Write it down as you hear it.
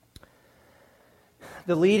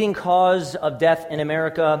The leading cause of death in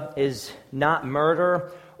America is not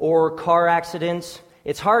murder or car accidents,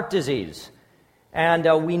 it's heart disease.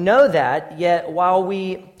 And we know that, yet while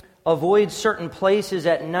we avoid certain places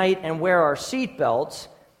at night and wear our seatbelts,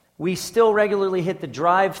 we still regularly hit the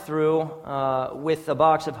drive-thru with a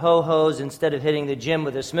box of Ho-Hos instead of hitting the gym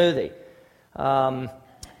with a smoothie.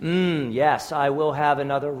 Yes, I will have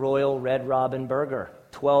another Royal Red Robin burger.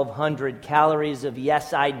 1,200 calories of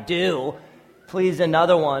yes, I do. Please,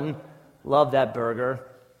 another one. Love that burger.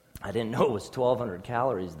 I didn't know it was 1,200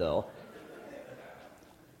 calories, though.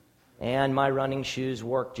 And my running shoes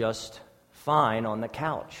work just fine on the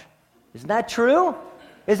couch. Isn't that true?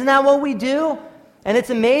 Isn't that what we do? And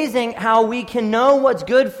it's amazing how we can know what's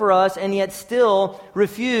good for us and yet still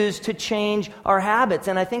refuse to change our habits.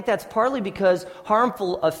 And I think that's partly because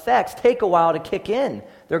harmful effects take a while to kick in.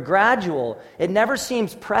 They're gradual. It never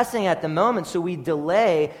seems pressing at the moment, so we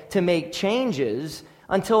delay to make changes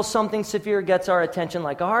until something severe gets our attention,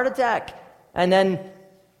 like a heart attack. And then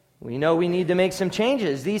we know we need to make some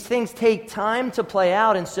changes. These things take time to play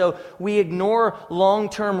out, and so we ignore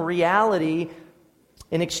long-term reality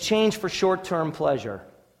in exchange for short-term pleasure.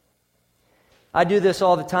 I do this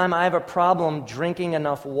all the time. I have a problem drinking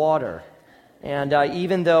enough water. And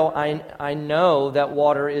even though I know that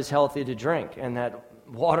water is healthy to drink and that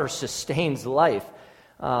water sustains life,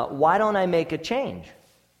 why don't I make a change?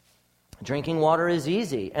 Drinking water is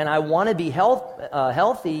easy, and I want to be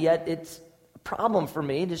healthy, yet it's a problem for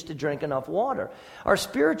me just to drink enough water. Our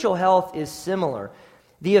spiritual health is similar.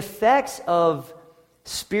 The effects of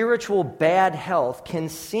spiritual bad health can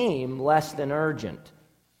seem less than urgent.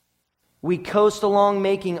 We coast along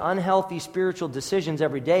making unhealthy spiritual decisions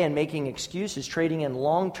every day and making excuses, trading in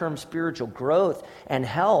long-term spiritual growth and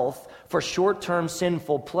health for short-term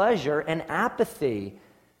sinful pleasure and apathy.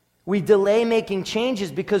 We delay making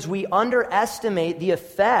changes because we underestimate the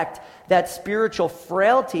effect that spiritual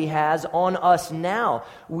frailty has on us now.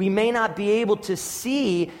 We may not be able to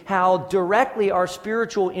see how directly our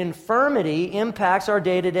spiritual infirmity impacts our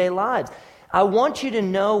day-to-day lives. I want you to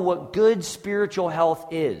know what good spiritual health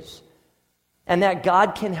is, and that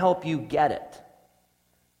God can help you get it.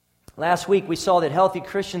 Last week we saw that healthy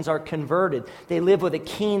Christians are converted. They live with a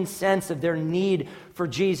keen sense of their need for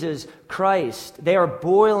Jesus Christ. They are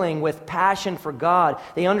boiling with passion for God.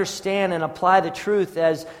 They understand and apply the truth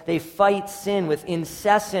as they fight sin with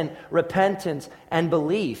incessant repentance and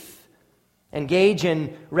belief. Engage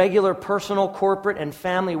in regular personal, corporate, and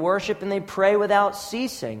family worship, and they pray without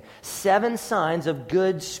ceasing. 7 signs of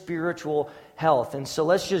good spiritual health. And so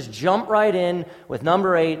let's just jump right in with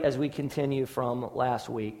number 8 as we continue from last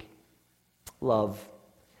week. Love.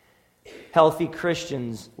 Healthy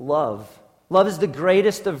Christians love. Love is the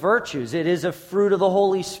greatest of virtues. It is a fruit of the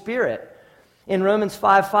Holy Spirit. In Romans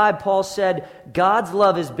 5:5, Paul said, God's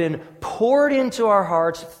love has been poured into our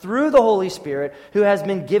hearts through the Holy Spirit who has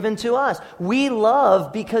been given to us. We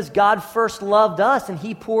love because God first loved us and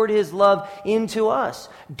He poured His love into us.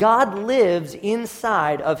 God lives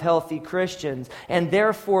inside of healthy Christians, and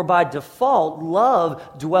therefore by default,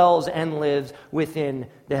 love dwells and lives within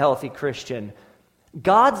the healthy Christian.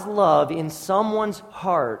 God's love in someone's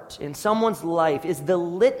heart, in someone's life, is the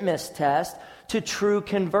litmus test to true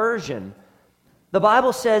conversion. The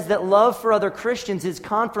Bible says that love for other Christians is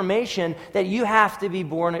confirmation that you have to be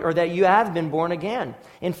born, or that you have been born again.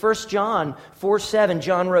 In 1 John 4:7,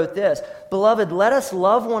 John wrote this, Beloved, let us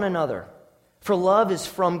love one another, for love is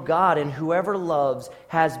from God, and whoever loves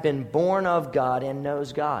has been born of God and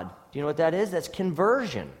knows God. Do you know what that is? That's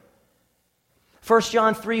conversion. 1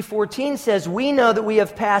 John 3:14 says, we know that we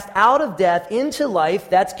have passed out of death into life,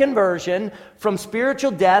 that's conversion, from spiritual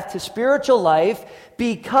death to spiritual life,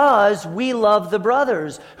 because we love the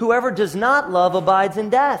brothers. Whoever does not love abides in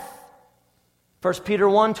death. 1 Peter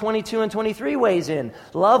 1:22 and 23 weighs in.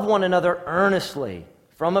 Love one another earnestly,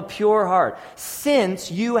 from a pure heart, since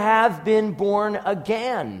you have been born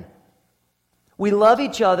again. We love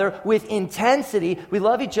each other with intensity. We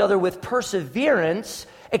love each other with perseverance,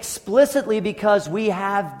 explicitly because we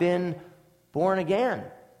have been born again.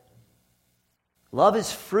 Love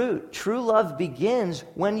is fruit. True love begins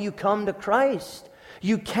when you come to Christ.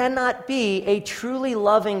 You cannot be a truly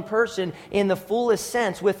loving person in the fullest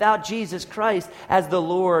sense without Jesus Christ as the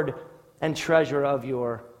Lord and treasure of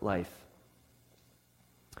your life.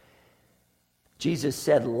 Jesus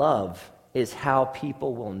said love is how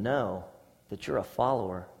people will know that you're a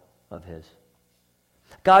follower of His.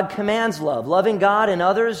 God commands love. Loving God and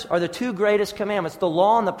others are the 2 greatest commandments. The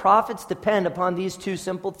law and the prophets depend upon these 2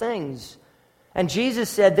 simple things. And Jesus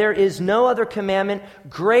said there is no other commandment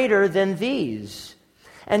greater than these.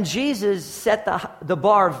 And Jesus set the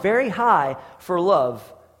bar very high for love.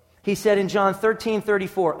 He said in John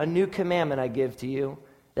 13:34, "A new commandment I give to you,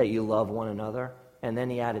 that you love one another." And then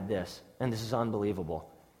he added this, and this is unbelievable.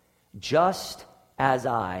 "Just as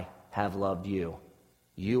I have loved you,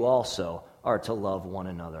 you also are to love one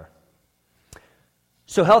another."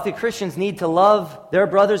 So healthy Christians need to love their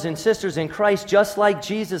brothers and sisters in Christ just like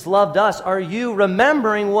Jesus loved us. Are you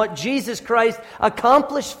remembering what Jesus Christ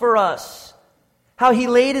accomplished for us? How he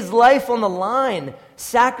laid his life on the line,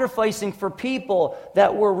 sacrificing for people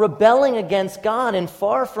that were rebelling against God and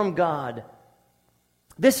far from God.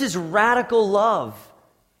 This is radical love.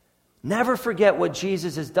 Never forget what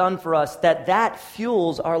Jesus has done for us, that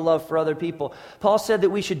fuels our love for other people. Paul said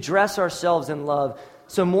that we should dress ourselves in love.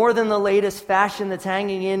 So more than the latest fashion that's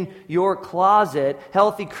hanging in your closet,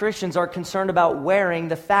 healthy Christians are concerned about wearing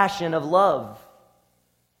the fashion of love.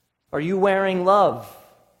 Are you wearing love?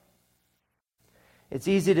 It's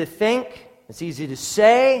easy to think, it's easy to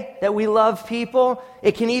say that we love people.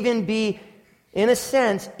 It can even be, in a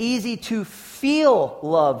sense, easy to feel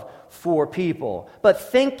love for people. But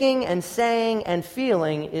thinking and saying and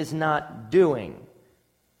feeling is not doing.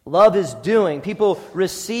 Love is doing. People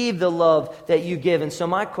receive the love that you give. And so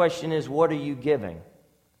my question is, what are you giving?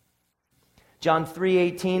 John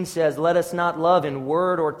 3:18 says, "Let us not love in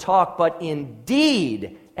word or talk, but in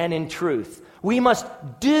deed and in truth." We must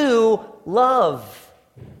do love.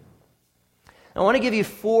 I want to give you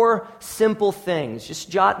 4 simple things. Just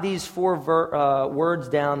jot these 4 words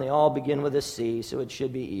down. They all begin with a C, so it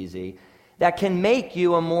should be easy. That can make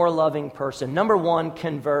you a more loving person. Number 1,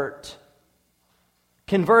 convert.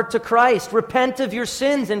 Convert to Christ. Repent of your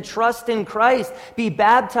sins and trust in Christ. Be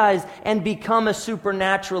baptized and become a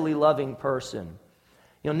supernaturally loving person.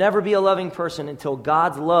 You'll never be a loving person until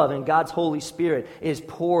God's love and God's Holy Spirit is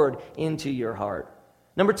poured into your heart.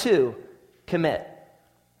 Number 2, commit.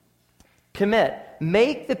 Commit.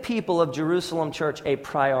 Make the people of Jerusalem Church a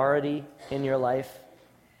priority in your life.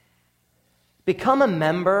 Become a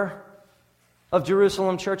member of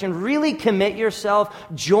Jerusalem Church and really commit yourself.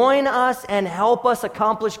 Join us and help us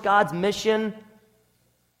accomplish God's mission.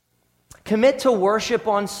 Commit to worship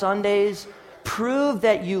on Sundays. Prove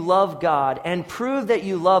that you love God and prove that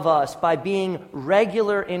you love us by being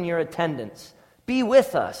regular in your attendance. Be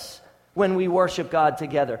with us when we worship God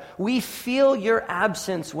together. We feel your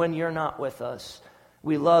absence when you're not with us.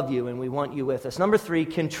 We love you and we want you with us. Number 3,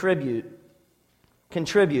 contribute.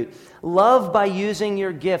 Contribute. Love by using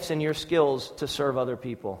your gifts and your skills to serve other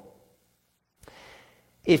people.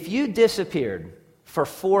 If you disappeared for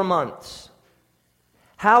 4 months,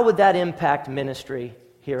 how would that impact ministry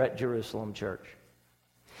here at Jerusalem Church?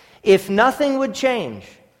 If nothing would change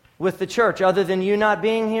with the church other than you not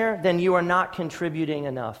being here, then you are not contributing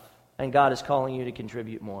enough, and God is calling you to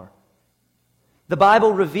contribute more. The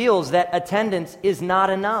Bible reveals that attendance is not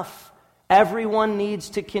enough. Everyone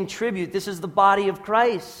needs to contribute. This is the body of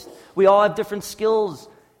Christ. We all have different skills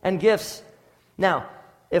and gifts. Now,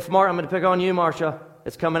 I'm going to pick on you, Marcia.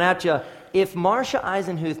 It's coming at you. If Marcia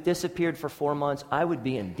Eisenhuth disappeared for 4 months, I would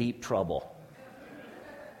be in deep trouble.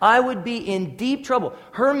 I would be in deep trouble.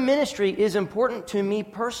 Her ministry is important to me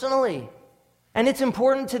personally, and it's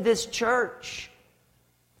important to this church.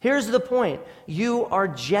 Here's the point. You are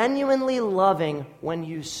genuinely loving when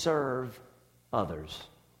you serve others.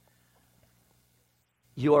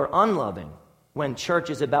 You are unloving when church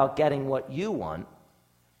is about getting what you want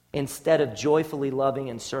instead of joyfully loving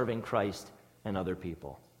and serving Christ and other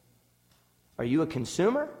people. Are you a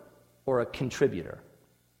consumer or a contributor?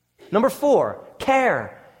 Number 4,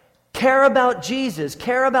 care. Care about Jesus.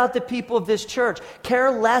 Care about the people of this church.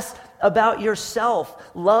 Care less about yourself.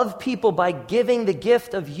 Love people by giving the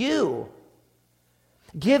gift of you.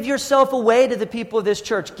 Give yourself away to the people of this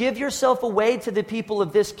church. Give yourself away to the people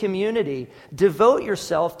of this community. Devote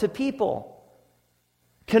yourself to people.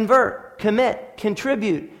 Convert, commit,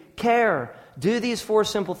 contribute, care. Do these 4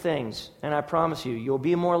 simple things, and I promise you, you'll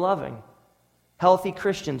be more loving. Healthy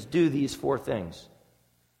Christians do these 4 things.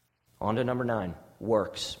 On to number 9,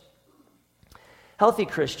 works. Healthy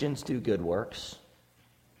Christians do good works.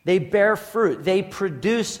 They bear fruit. They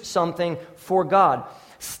produce something for God.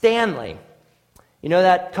 Stanley, you know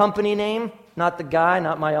that company name? Not the guy,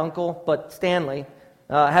 not my uncle, but Stanley,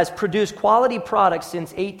 has produced quality products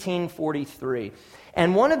since 1843.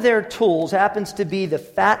 And one of their tools happens to be the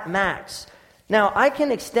Fat Max. Now, I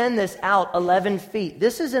can extend this out 11 feet.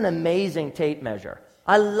 This is an amazing tape measure.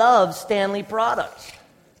 I love Stanley products.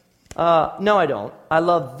 No, I don't. I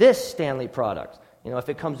love this Stanley product. You know, if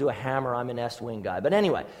it comes to a hammer, I'm an S-Wing guy. But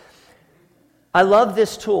anyway, I love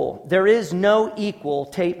this tool. There is no equal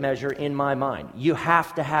tape measure in my mind. You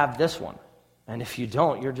have to have this one. And if you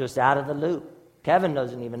don't, you're just out of the loop. Kevin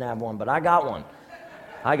doesn't even have one, but I got one.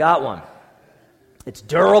 I got one. It's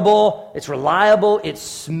durable, it's reliable, it's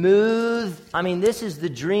smooth. I mean, this is the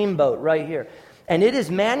dream boat right here. And it is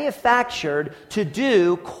manufactured to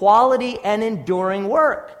do quality and enduring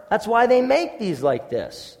work. That's why they make these like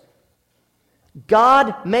this.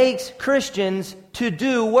 God makes Christians to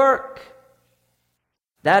do work.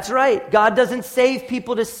 That's right. God doesn't save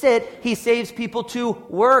people to sit. He saves people to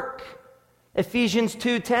work. Ephesians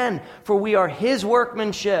 2:10, for we are His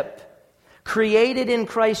workmanship, created in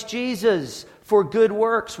Christ Jesus for good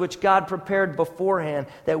works, which God prepared beforehand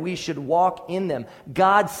that we should walk in them.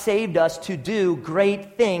 God saved us to do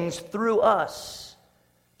great things through us,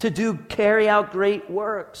 to carry out great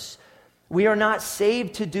works. We are not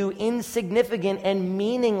saved to do insignificant and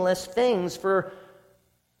meaningless things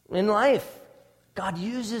in life. God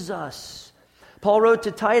uses us. Paul wrote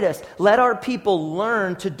to Titus, let our people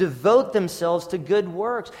learn to devote themselves to good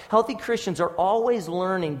works. Healthy Christians are always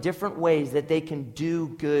learning different ways that they can do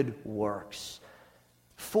good works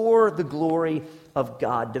for the glory of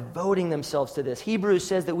God, devoting themselves to this. Hebrews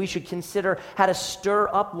says that we should consider how to stir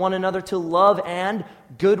up one another to love and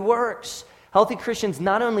good works. Healthy Christians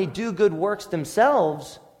not only do good works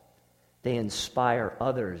themselves, they inspire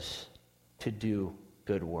others to do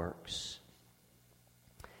good works.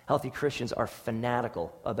 Healthy Christians are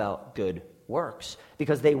fanatical about good works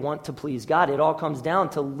because they want to please God. It all comes down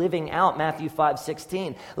to living out Matthew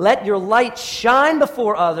 5:16. Let your light shine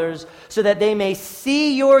before others so that they may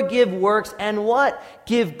see your good works and what?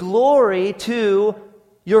 Give glory to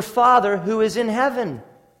your Father who is in heaven.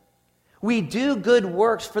 We do good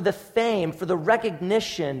works for the fame, for the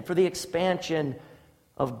recognition, for the expansion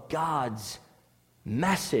of God's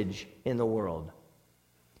message in the world.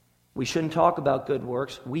 We shouldn't talk about good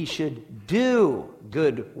works. We should do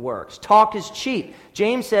good works. Talk is cheap.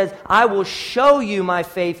 James says, I will show you my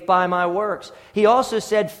faith by my works. He also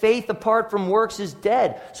said, faith apart from works is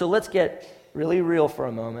dead. So let's get really real for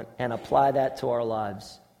a moment and apply that to our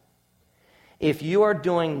lives. If you are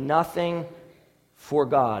doing nothing for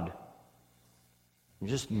God, you're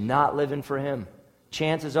just not living for Him,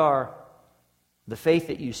 chances are the faith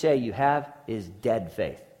that you say you have is dead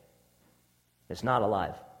faith. It's not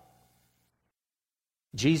alive.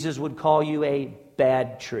 Jesus would call you a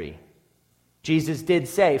bad tree. Jesus did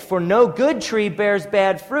say, for no good tree bears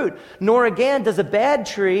bad fruit, nor again does a bad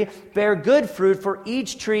tree bear good fruit, for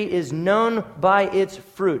each tree is known by its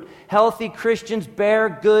fruit. Healthy Christians bear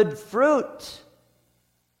good fruit.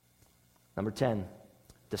 Number 10,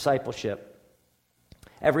 discipleship.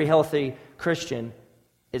 Every healthy Christian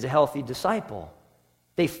is a healthy disciple.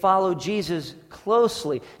 They follow Jesus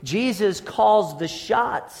closely. Jesus calls the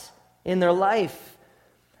shots in their life.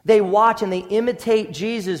 They watch and they imitate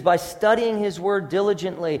Jesus by studying His Word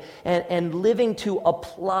diligently and living to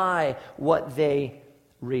apply what they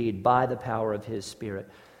read by the power of His Spirit.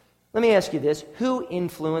 Let me ask you this. Who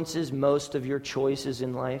influences most of your choices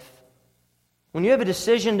in life? When you have a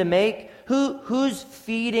decision to make, who's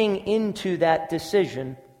feeding into that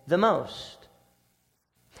decision the most?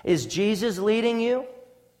 Is Jesus leading you?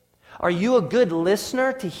 Are you a good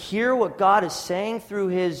listener to hear what God is saying through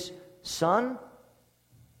His Son?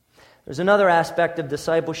 There's another aspect of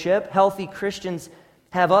discipleship. Healthy Christians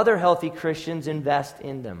have other healthy Christians invest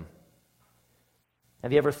in them.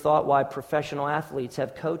 Have you ever thought why professional athletes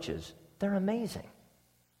have coaches? They're amazing.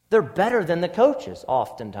 They're better than the coaches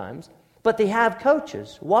oftentimes, but they have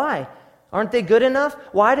coaches. Why? Aren't they good enough?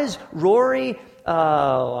 Why does Rory,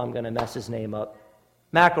 I'm going to mess his name up,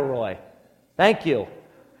 McIlroy. Thank you.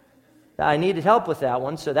 I needed help with that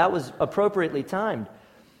one, so that was appropriately timed.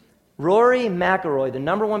 Rory McIlroy, the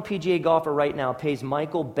number one PGA golfer right now, pays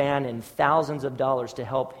Michael Bannon thousands of dollars to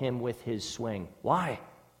help him with his swing. Why?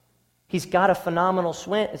 He's got a phenomenal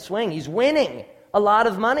swing. He's winning a lot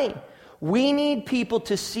of money. We need people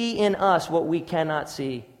to see in us what we cannot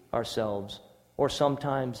see ourselves or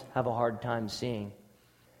sometimes have a hard time seeing.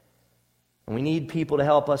 And we need people to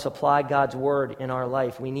help us apply God's Word in our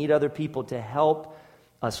life. We need other people to help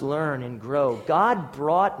us learn and grow. God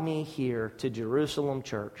brought me here to Jerusalem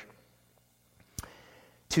Church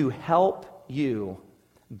to help you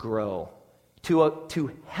grow,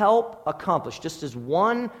 to help accomplish, just as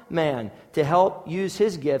one man, to help use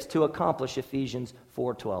his gifts to accomplish Ephesians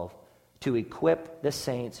 4:12, to equip the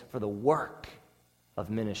saints for the work of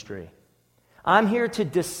ministry. I'm here to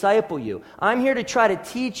disciple you. I'm here to try to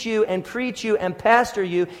teach you and preach you and pastor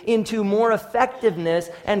you into more effectiveness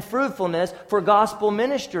and fruitfulness for gospel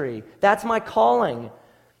ministry. That's my calling.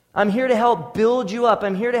 I'm here to help build you up.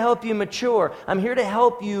 I'm here to help you mature. I'm here to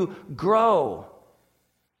help you grow.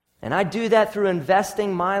 And I do that through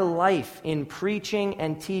investing my life in preaching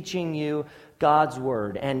and teaching you God's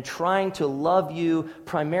word and trying to love you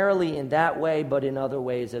primarily in that way, but in other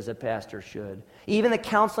ways as a pastor should. Even the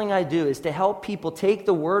counseling I do is to help people take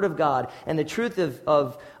the word of God and the truth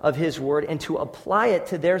of his word and to apply it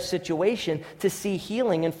to their situation to see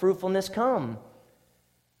healing and fruitfulness come.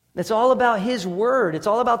 It's all about his word. It's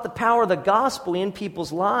all about the power of the gospel in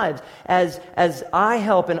people's lives as I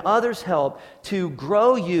help and others help to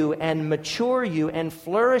grow you and mature you and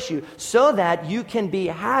flourish you so that you can be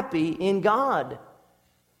happy in God.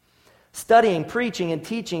 Studying, preaching, and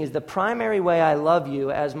teaching is the primary way I love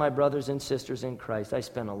you as my brothers and sisters in Christ. I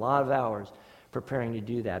spend a lot of hours preparing to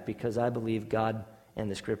do that because I believe God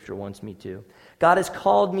and the Scripture wants me to. God has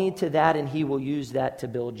called me to that, and he will use that to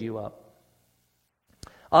build you up.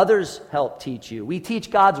 Others help teach you. We teach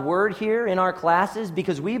God's word here in our classes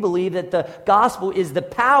because we believe that the gospel is the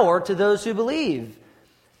power to those who believe.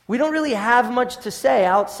 We don't really have much to say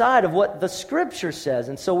outside of what the Scripture says,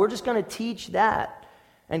 and so we're just going to teach that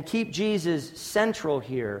and keep Jesus central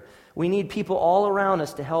here. We need people all around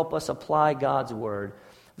us to help us apply God's word.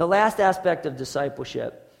 The last aspect of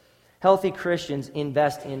discipleship, healthy Christians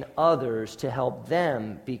invest in others to help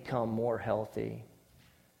them become more healthy.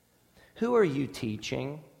 Who are you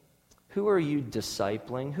teaching? Who are you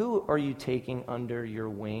discipling? Who are you taking under your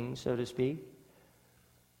wing, so to speak?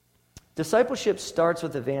 Discipleship starts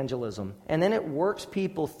with evangelism, and then it works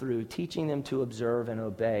people through, teaching them to observe and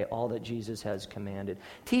obey all that Jesus has commanded.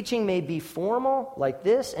 Teaching may be formal, like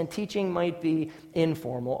this, and teaching might be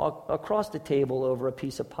informal, across the table over a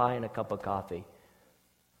piece of pie and a cup of coffee.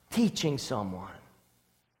 Teaching someone,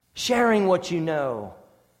 sharing what you know,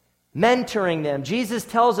 mentoring them. Jesus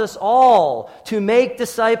tells us all to make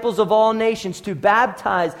disciples of all nations, to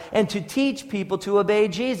baptize and to teach people to obey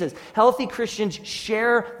Jesus. Healthy Christians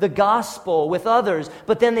share the gospel with others,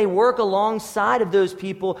 but then they work alongside of those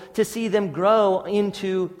people to see them grow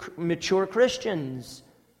into mature Christians.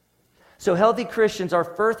 So healthy Christians are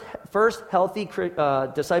first healthy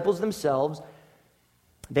disciples themselves.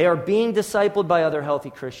 They are being discipled by other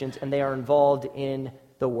healthy Christians, and they are involved in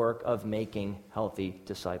the work of making healthy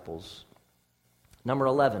disciples. Number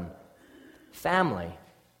 11, family.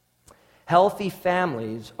 Healthy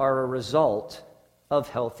families are a result of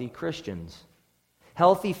healthy Christians.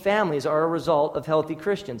 Healthy families are a result of healthy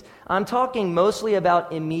Christians. I'm talking mostly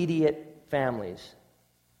about immediate families.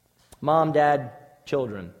 Mom, dad,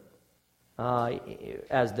 children,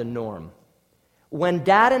 as the norm. When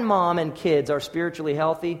dad and mom and kids are spiritually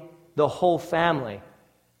healthy, the whole family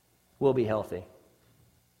will be healthy.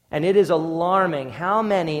 And it is alarming how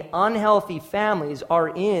many unhealthy families are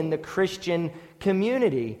in the Christian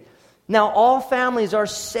community. Now, all families are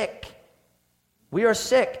sick. We are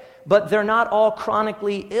sick, but they're not all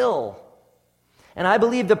chronically ill. And I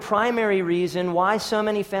believe the primary reason why so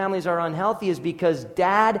many families are unhealthy is because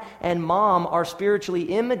dad and mom are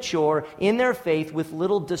spiritually immature in their faith with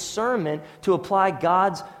little discernment to apply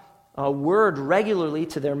God's word regularly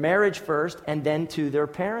to their marriage first and then to their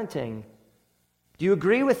parenting. Do you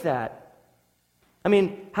agree with that? I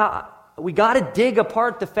mean, we got to dig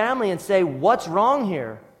apart the family and say, what's wrong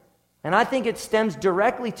here? And I think it stems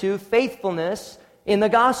directly to faithfulness in the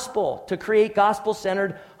gospel, to create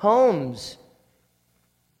gospel-centered homes.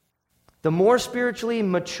 The more spiritually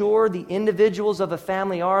mature the individuals of a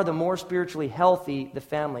family are, the more spiritually healthy the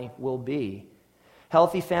family will be.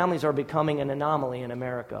 Healthy families are becoming an anomaly in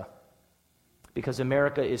America because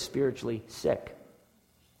America is spiritually sick.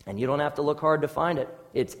 And you don't have to look hard to find it.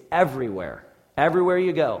 It's everywhere. Everywhere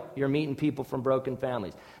you go, you're meeting people from broken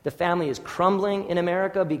families. The family is crumbling in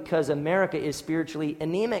America because America is spiritually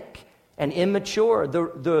anemic and immature.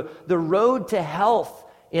 The road to health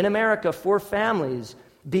in America for families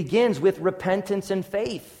begins with repentance and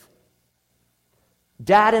faith.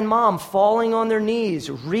 Dad and mom falling on their knees,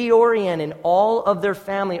 reorienting all of their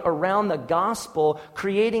family around the gospel,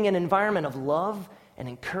 creating an environment of love and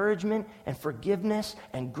encouragement and forgiveness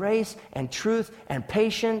and grace and truth and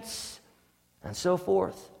patience and so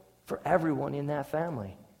forth for everyone in that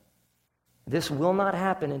family. This will not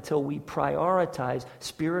happen until we prioritize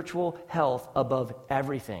spiritual health above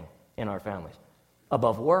everything in our families.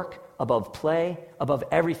 Above work, above play, above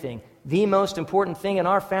everything. The most important thing in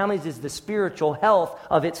our families is the spiritual health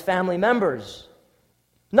of its family members.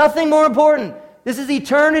 Nothing more important. This is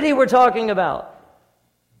eternity we're talking about.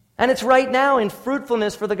 And it's right now in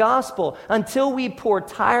fruitfulness for the gospel. Until we pour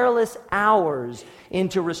tireless hours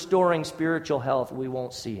into restoring spiritual health, we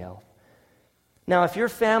won't see health. Now, if your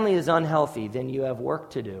family is unhealthy, then you have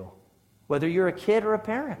work to do. Whether you're a kid or a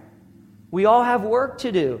parent. We all have work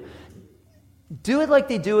to do. Do it like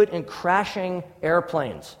they do it in crashing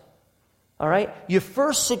airplanes. All right? You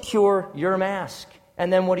first secure your mask,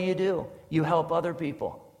 and then what do? You help other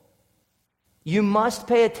people. You must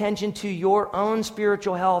pay attention to your own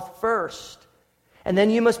spiritual health first, and then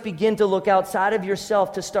you must begin to look outside of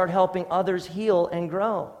yourself to start helping others heal and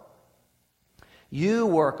grow. You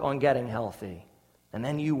work on getting healthy, and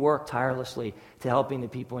then you work tirelessly to helping the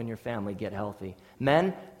people in your family get healthy.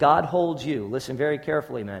 Men, God holds you, listen very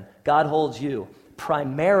carefully, men, God holds you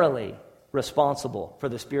primarily responsible for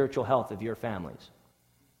the spiritual health of your families.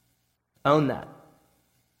 Own that.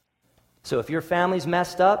 So if your family's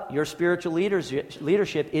messed up, your spiritual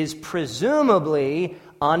leadership is presumably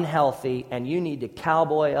unhealthy, and you need to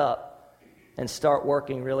cowboy up and start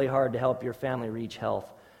working really hard to help your family reach health.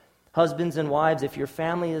 Husbands and wives, if your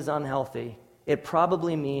family is unhealthy, it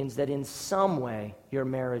probably means that in some way your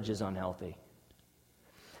marriage is unhealthy.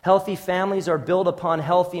 Healthy families are built upon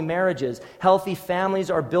healthy marriages. Healthy families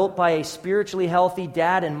are built by a spiritually healthy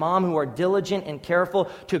dad and mom who are diligent and careful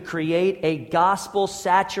to create a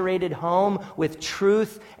gospel-saturated home with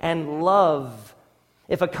truth and love.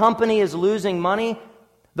 If a company is losing money,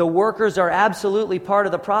 the workers are absolutely part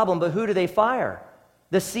of the problem, but who do they fire?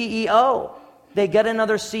 The CEO. They get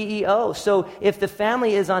another CEO. So if the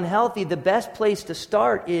family is unhealthy, the best place to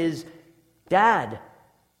start is dad.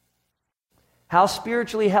 How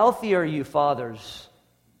spiritually healthy are you, fathers?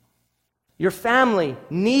 Your family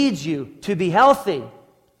needs you to be healthy.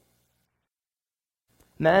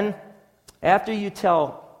 Men, after you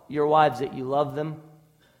tell your wives that you love them,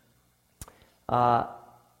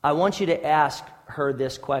 I want you to ask her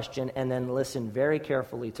this question and then listen very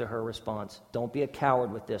carefully to her response. Don't be a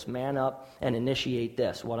coward with this. Man up and initiate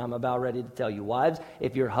this, what I'm about ready to tell you. Wives,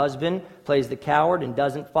 if your husband plays the coward and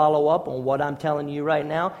doesn't follow up on what I'm telling you right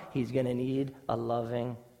now, he's going to need a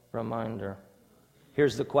loving reminder.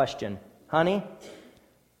 Here's the question. Honey,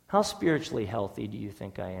 how spiritually healthy do you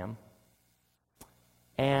think I am?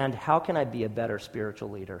 And how can I be a better spiritual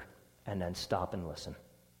leader? And then stop and listen.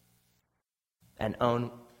 And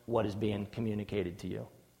own what is being communicated to you.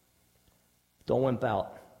 Don't wimp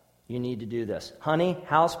out. You need to do this. Honey,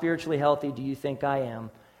 how spiritually healthy do you think I am?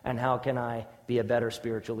 And how can I be a better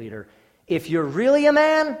spiritual leader? If you're really a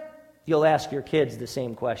man, you'll ask your kids the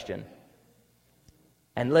same question.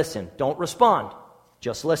 And listen, don't respond.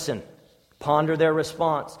 Just listen. Ponder their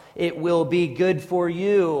response. It will be good for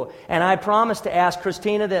you. And I promised to ask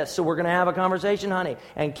Christina this, so we're going to have a conversation, honey.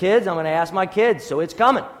 And kids, I'm going to ask my kids, so it's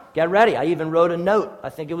coming. Get ready. I even wrote a note. I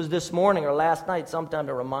think it was this morning or last night sometime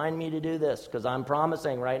to remind me to do this, because I'm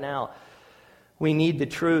promising right now. We need the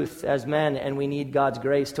truth as men, and we need God's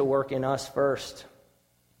grace to work in us first.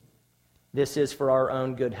 This is for our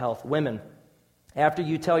own good health. Women, after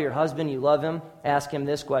you tell your husband you love him, ask him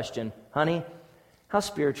this question. Honey, how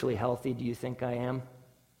spiritually healthy do you think I am?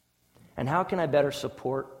 And how can I better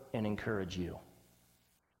support and encourage you?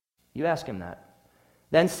 You ask him that.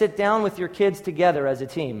 Then sit down with your kids together as a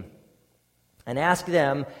team and ask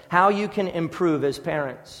them how you can improve as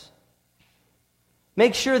parents.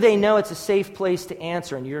 Make sure they know it's a safe place to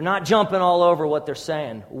answer and you're not jumping all over what they're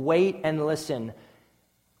saying. Wait and listen.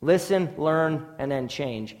 Listen, learn, and then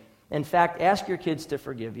change. In fact, ask your kids to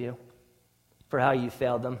forgive you for how you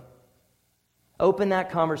failed them. Open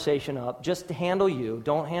that conversation up just to handle you.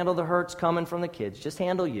 Don't handle the hurts coming from the kids. Just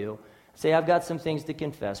handle you. Say, I've got some things to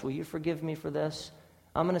confess. Will you forgive me for this?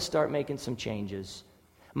 I'm going to start making some changes.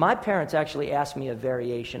 My parents actually asked me a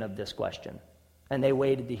variation of this question, and they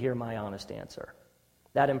waited to hear my honest answer.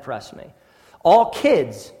 That impressed me. All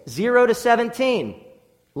kids, 0 to 17,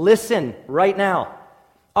 listen right now.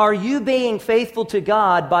 Are you being faithful to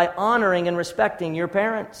God by honoring and respecting your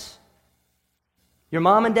parents? Your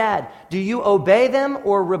mom and dad, do you obey them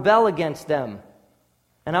or rebel against them?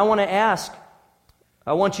 And I want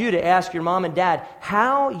you to ask your mom and dad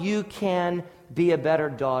how you can be a better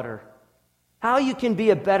daughter, how you can be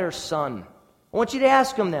a better son. I want you to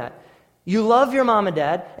ask them that. You love your mom and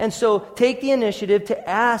dad, and so take the initiative to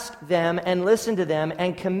ask them and listen to them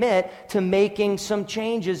and commit to making some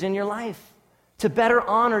changes in your life to better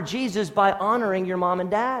honor Jesus by honoring your mom and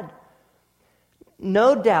dad.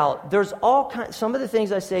 No doubt, there's some of the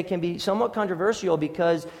things I say can be somewhat controversial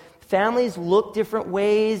because families look different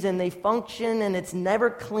ways and they function and it's never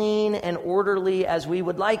clean and orderly as we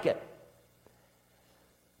would like it.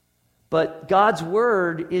 But God's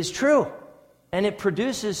word is true, and it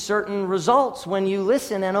produces certain results when you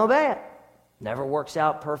listen and obey it. Never works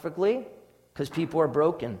out perfectly because people are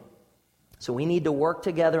broken. So we need to work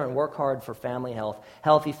together and work hard for family health.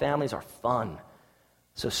 Healthy families are fun.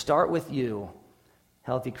 So start with you.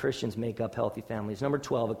 Healthy Christians make up healthy families. Number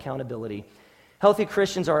 12, accountability. Healthy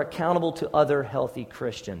Christians are accountable to other healthy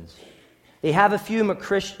Christians. They have a few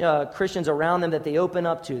Christians around them that they open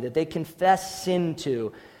up to, that they confess sin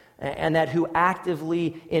to, and that who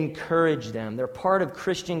actively encourage them. They're part of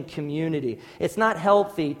Christian community. It's not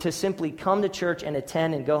healthy to simply come to church and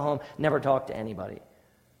attend and go home, never talk to anybody.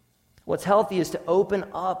 What's healthy is to open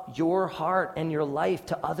up your heart and your life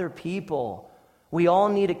to other people. We all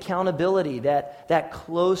need accountability, that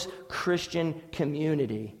close Christian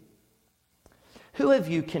community. Who have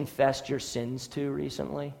you confessed your sins to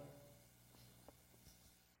recently?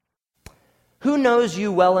 Who knows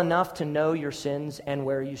you well enough to know your sins and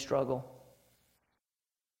where you struggle?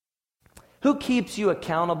 Who keeps you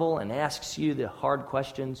accountable and asks you the hard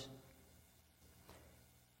questions?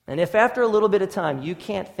 And if after a little bit of time you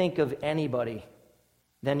can't think of anybody,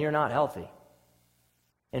 then you're not healthy.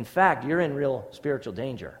 In fact, you're in real spiritual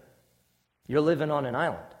danger. You're living on an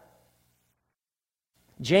island.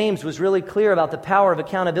 James was really clear about the power of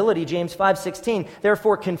accountability. James 5:16,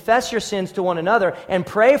 therefore confess your sins to one another and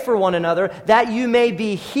pray for one another that you may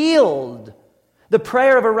be healed. The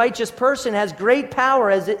prayer of a righteous person has great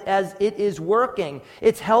power as it is working.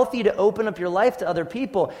 It's healthy to open up your life to other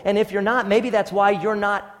people. And if you're not, maybe that's why you're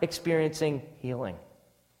not experiencing healing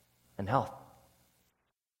and health.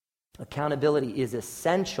 Accountability is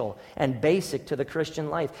essential and basic to the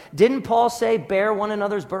Christian life. Didn't Paul say, bear one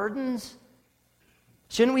another's burdens?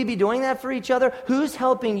 Shouldn't we be doing that for each other? Who's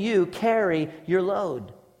helping you carry your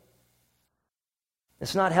load?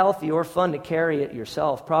 It's not healthy or fun to carry it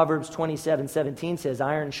yourself. Proverbs 27:17 says,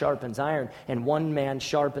 iron sharpens iron, and one man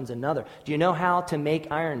sharpens another. Do you know how to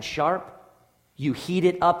make iron sharp? You heat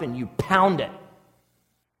it up and you pound it.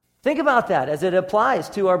 Think about that as it applies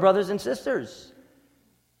to our brothers and sisters.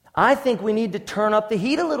 I think we need to turn up the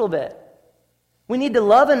heat a little bit. We need to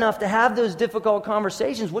love enough to have those difficult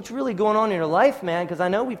conversations. What's really going on in your life, man? Because I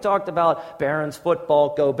know we've talked about Barons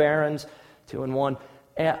football, go Barons, 2-1.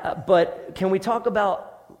 But can we talk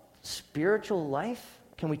about spiritual life?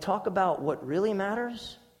 Can we talk about what really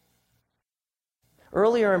matters?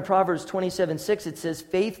 Earlier in Proverbs 27:6, it says,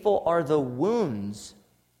 faithful are the wounds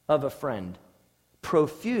of a friend.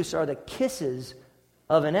 Profuse are the kisses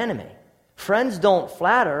of an enemy. Friends don't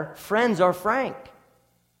flatter. Friends are frank.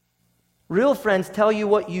 Real friends tell you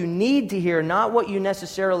what you need to hear, not what you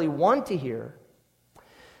necessarily want to hear.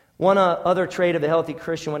 One other trait of a healthy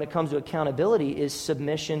Christian when it comes to accountability is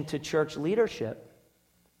submission to church leadership.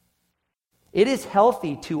 It is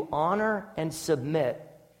healthy to honor and submit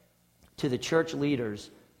to the church leaders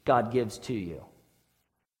God gives to you.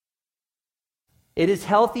 It is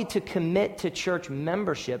healthy to commit to church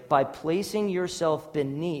membership by placing yourself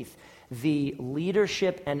beneath the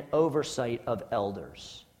leadership and oversight of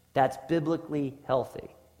elders. That's biblically healthy,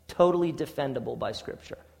 totally defendable by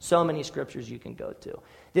Scripture. So many scriptures you can go to.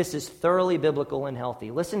 This is thoroughly biblical and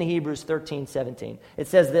healthy. Listen to Hebrews 13:17. It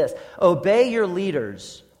says this, obey your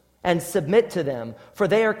leaders and submit to them, for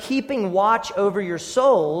they are keeping watch over your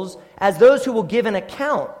souls as those who will give an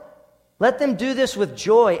account. Let them do this with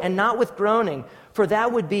joy and not with groaning, for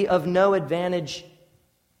that would be of no advantage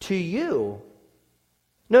to you.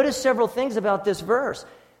 Notice several things about this verse.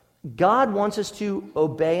 God wants us to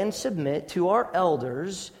obey and submit to our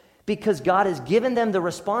elders because God has given them the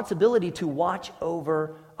responsibility to watch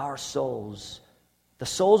over our souls, the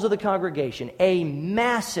souls of the congregation, a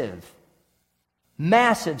massive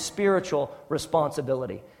spiritual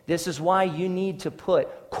responsibility. This is why you need to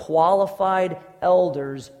put qualified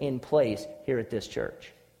elders in place here at this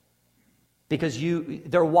church, because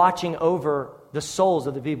they're watching over the souls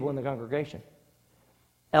of the people in the congregation.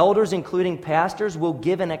 Elders, including pastors, will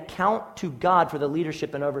give an account to God for the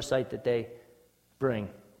leadership and oversight that they bring.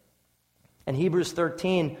 And Hebrews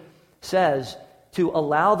 13 says to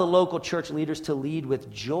allow the local church leaders to lead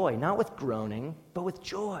with joy, not with groaning, but with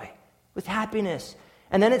joy, with happiness.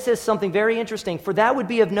 And then it says something very interesting, for that would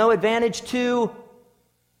be of no advantage to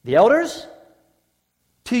the elders,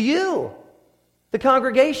 to you, the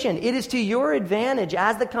congregation. It is to your advantage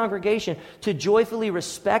as the congregation to joyfully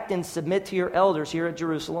respect and submit to your elders here at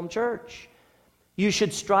Jerusalem Church. You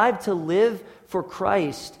should strive to live for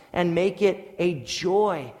Christ and make it a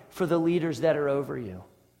joy for the leaders that are over you,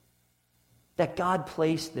 that God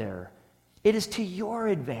placed there. It is to your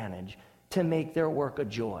advantage to make their work a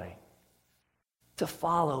joy, to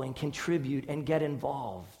follow and contribute and get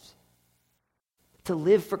involved, to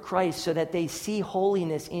live for Christ so that they see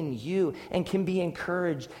holiness in you and can be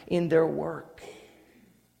encouraged in their work.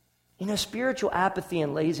 You know, spiritual apathy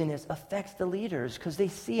and laziness affects the leaders because they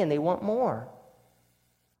see and they want more.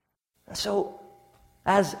 So,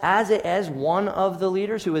 as one of the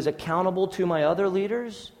leaders who is accountable to my other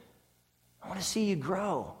leaders, I want to see you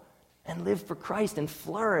grow and live for Christ and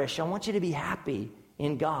flourish. I want you to be happy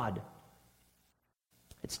in God.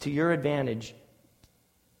 It's to your advantage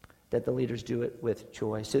that the leaders do it with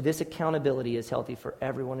joy. So this accountability is healthy for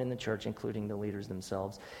everyone in the church, including the leaders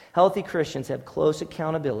themselves. Healthy Christians have close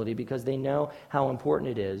accountability because they know how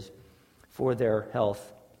important it is for their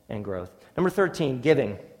health and growth. Number 13,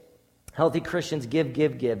 giving. Healthy Christians give.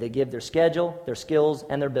 They give their schedule, their skills,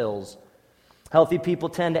 and their bills. Healthy people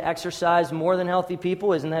tend to exercise more than healthy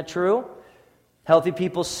people. Isn't that true? Healthy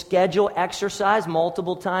people schedule exercise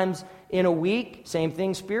multiple times in a week. Same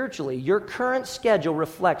thing spiritually. Your current schedule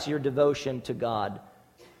reflects your devotion to God.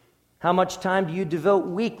 How much time do you devote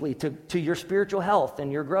weekly to your spiritual health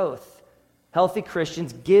and your growth? Healthy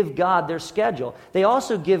Christians give God their schedule. They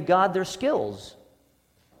also give God their skills.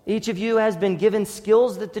 Each of you has been given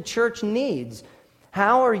skills that the church needs.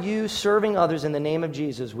 How are you serving others in the name of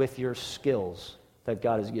Jesus with your skills that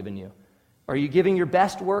God has given you? Are you giving your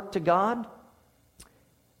best work to God?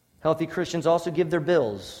 Healthy Christians also give their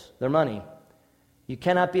bills, their money. You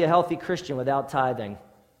cannot be a healthy Christian without tithing.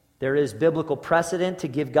 There is biblical precedent to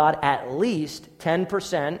give God at least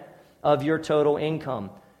 10% of your total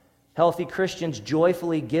income. Healthy Christians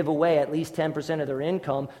joyfully give away at least 10% of their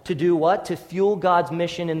income to do what? To fuel God's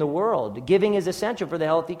mission in the world. Giving is essential for the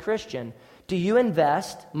healthy Christian. Do you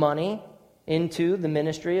invest money into the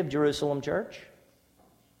ministry of Jerusalem Church?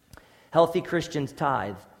 Healthy Christians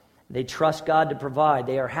tithe. They trust God to provide.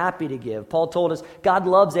 They are happy to give. Paul told us God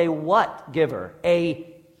loves a what giver?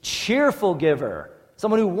 A cheerful giver.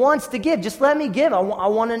 Someone who wants to give. Just let me give. I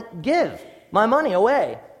want to give my money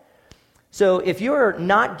away. So if you're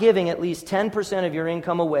not giving at least 10% of your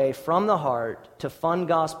income away from the heart to fund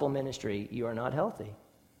gospel ministry, you are not healthy.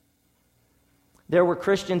 There were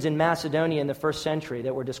Christians in Macedonia in the first century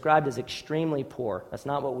that were described as extremely poor. That's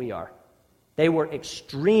not what we are. They were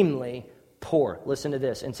extremely poor. Listen to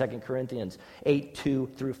this in 2 Corinthians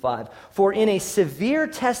 8:2-5. For in a severe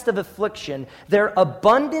test of affliction, their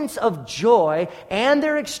abundance of joy and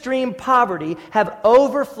their extreme poverty have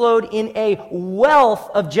overflowed in a wealth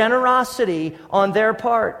of generosity on their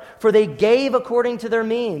part. For they gave according to their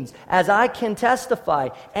means, as I can testify,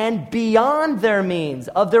 and beyond their means,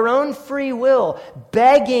 of their own free will,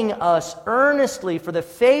 begging us earnestly for the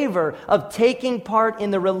favor of taking part in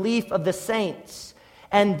the relief of the saints.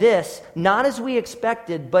 And this, not as we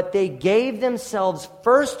expected, but they gave themselves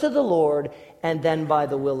first to the Lord and then by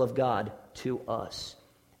the will of God to us.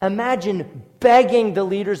 Imagine begging the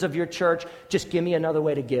leaders of your church, just give me another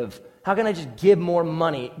way to give. How can I just give more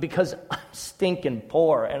money? Because I'm stinking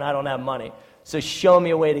poor and I don't have money. So show me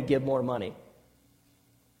a way to give more money.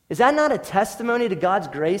 Is that not a testimony to God's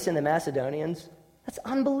grace in the Macedonians? That's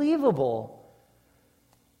unbelievable.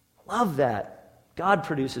 Love that. God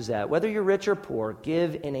produces that. Whether you're rich or poor,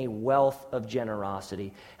 give in a wealth of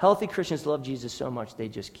generosity. Healthy Christians love Jesus so much, they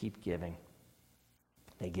just keep giving.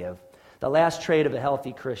 They give. The last trait of a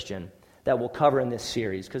healthy Christian that we'll cover in this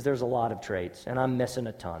series, because there's a lot of traits, and I'm missing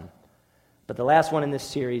a ton. But the last one in this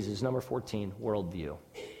series is number 14, worldview.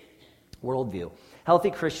 Worldview.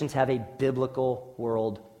 Healthy Christians have a biblical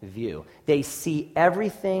worldview. They see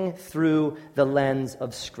everything through the lens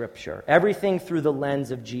of Scripture, everything through the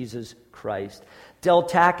lens of Jesus Christ. Del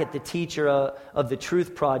Tackett, the teacher of the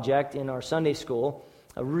Truth Project in our Sunday school,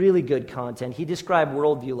 a really good content, he described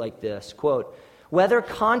worldview like this, quote, whether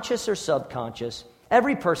conscious or subconscious,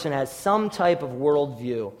 every person has some type of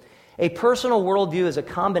worldview. A personal worldview is a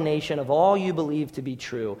combination of all you believe to be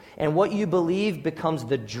true, and what you believe becomes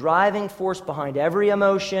the driving force behind every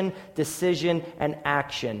emotion, decision, and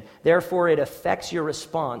action. Therefore, it affects your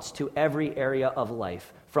response to every area of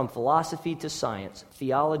life, from philosophy to science,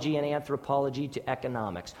 theology and anthropology to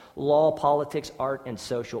economics, law, politics, art, and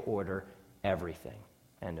social order, everything.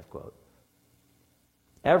 End of quote.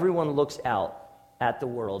 Everyone looks out at the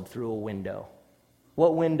world through a window.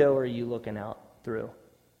 What window are you looking out through?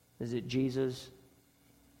 Is it Jesus?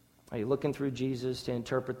 Are you looking through Jesus to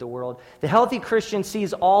interpret the world? The healthy Christian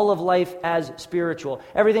sees all of life as spiritual.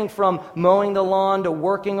 Everything from mowing the lawn to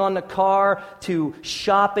working on the car to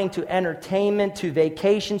shopping to entertainment to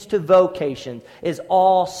vacations to vocations is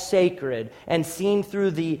all sacred and seen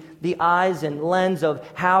through the eyes and lens of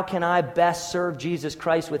how can I best serve Jesus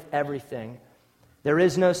Christ with everything. There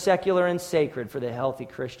is no secular and sacred for the healthy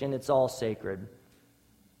Christian. It's all sacred.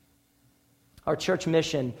 Our church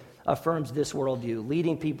mission affirms this worldview,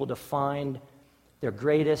 leading people to find their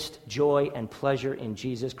greatest joy and pleasure in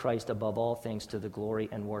Jesus Christ above all things to the glory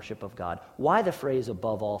and worship of God. Why the phrase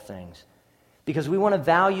above all things? Because we want to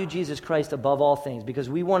value Jesus Christ above all things, because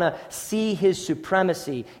we want to see his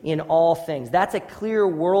supremacy in all things. That's a clear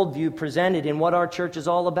worldview presented in what our church is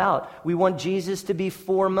all about. We want Jesus to be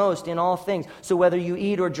foremost in all things. So whether you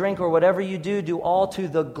eat or drink or whatever you do, do all to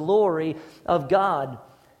the glory of God.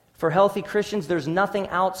 For healthy Christians, there's nothing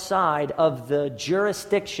outside of the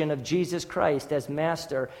jurisdiction of Jesus Christ as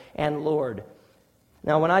Master and Lord.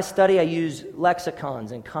 Now, when I study, I use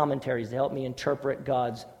lexicons and commentaries to help me interpret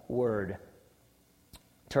God's Word.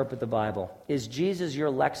 Interpret the Bible. Is Jesus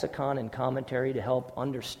your lexicon and commentary to help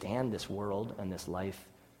understand this world and this life?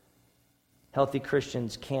 Healthy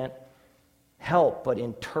Christians can't help but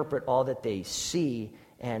interpret all that they see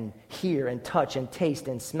and hear and touch and taste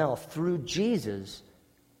and smell through Jesus.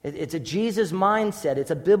 It's a Jesus mindset. It's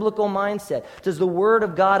a biblical mindset. Does the Word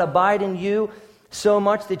of God abide in you so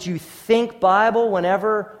much that you think Bible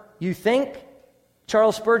whenever you think?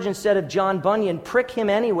 Charles Spurgeon said of John Bunyan, prick him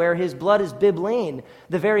anywhere, his blood is bibline.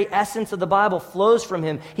 The very essence of the Bible flows from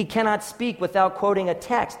him. He cannot speak without quoting a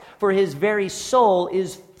text, for his very soul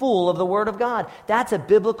is full of the Word of God. That's a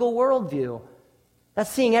biblical worldview. That's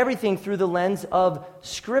seeing everything through the lens of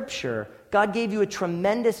Scripture. God gave you a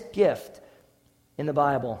tremendous gift in the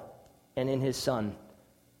Bible and in His Son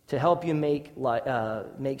to help you make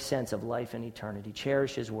sense of life and eternity.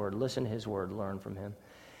 Cherish His Word, listen to His Word, learn from Him.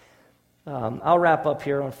 I'll wrap up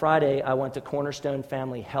here. On Friday, I went to Cornerstone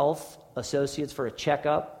Family Health Associates for a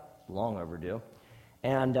checkup, long overdue,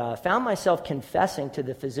 and found myself confessing to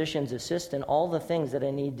the physician's assistant all the things that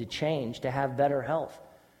I need to change to have better health.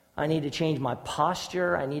 I need to change my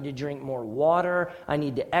posture. I need to drink more water. I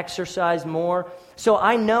need to exercise more. So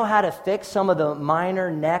I know how to fix some of the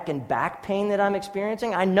minor neck and back pain that I'm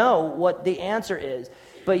experiencing. I know what the answer is.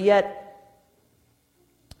 But yet,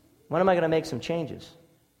 when am I going to make some changes?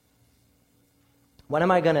 When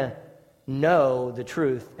am I going to know the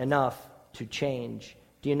truth enough to change?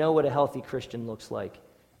 Do you know what a healthy Christian looks like?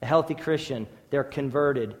 A healthy Christian, they're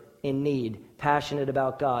converted, in need, passionate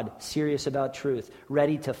about God, serious about truth,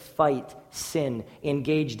 ready to fight sin,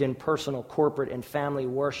 engaged in personal, corporate, and family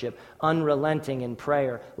worship, unrelenting in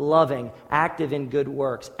prayer, loving, active in good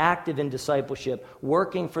works, active in discipleship,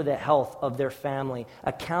 working for the health of their family,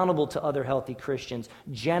 accountable to other healthy Christians,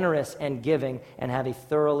 generous and giving, and have a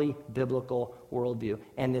thoroughly biblical worldview.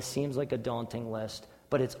 And this seems like a daunting list,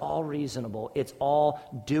 but it's all reasonable. It's all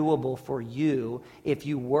doable for you. If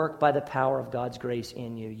you work by the power of God's grace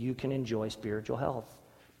in you, you can enjoy spiritual health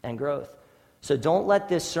and growth. So don't let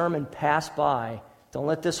this sermon pass by. Don't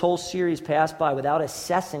let this whole series pass by without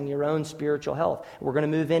assessing your own spiritual health. We're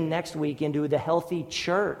going to move in next week into the healthy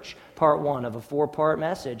church, part 1 of a 4-part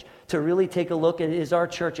message, to really take a look at, is our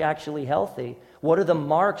church actually healthy? What are the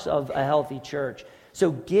marks of a healthy church? So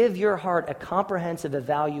give your heart a comprehensive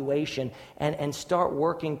evaluation and start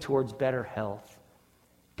working towards better health.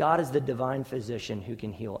 God is the divine physician who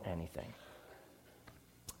can heal anything.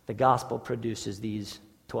 The gospel produces these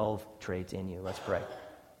 12 traits in you. Let's pray.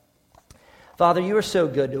 Father, you are so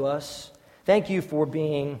good to us. Thank you for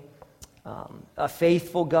being a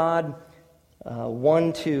faithful God,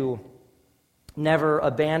 one to never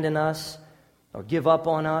abandon us or give up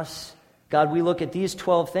on us. God, we look at these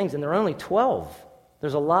 12 things, and there are only 12.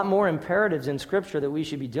 There's a lot more imperatives in Scripture that we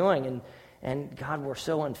should be doing, and God, we're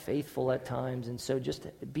so unfaithful at times, and so just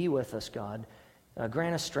be with us, God.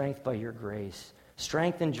 Grant us strength by your grace.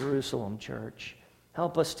 Strengthen Jerusalem, church.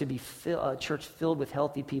 Help us to be a church filled with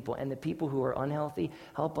healthy people, and the people who are unhealthy,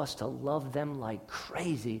 help us to love them like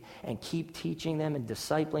crazy and keep teaching them and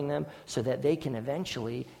discipling them so that they can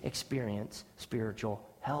eventually experience spiritual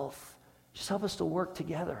health. Just help us to work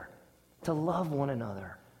together, to love one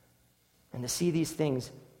another, and to see these things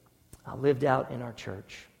lived out in our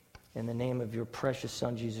church. In the name of your precious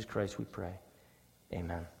Son, Jesus Christ, we pray.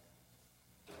 Amen.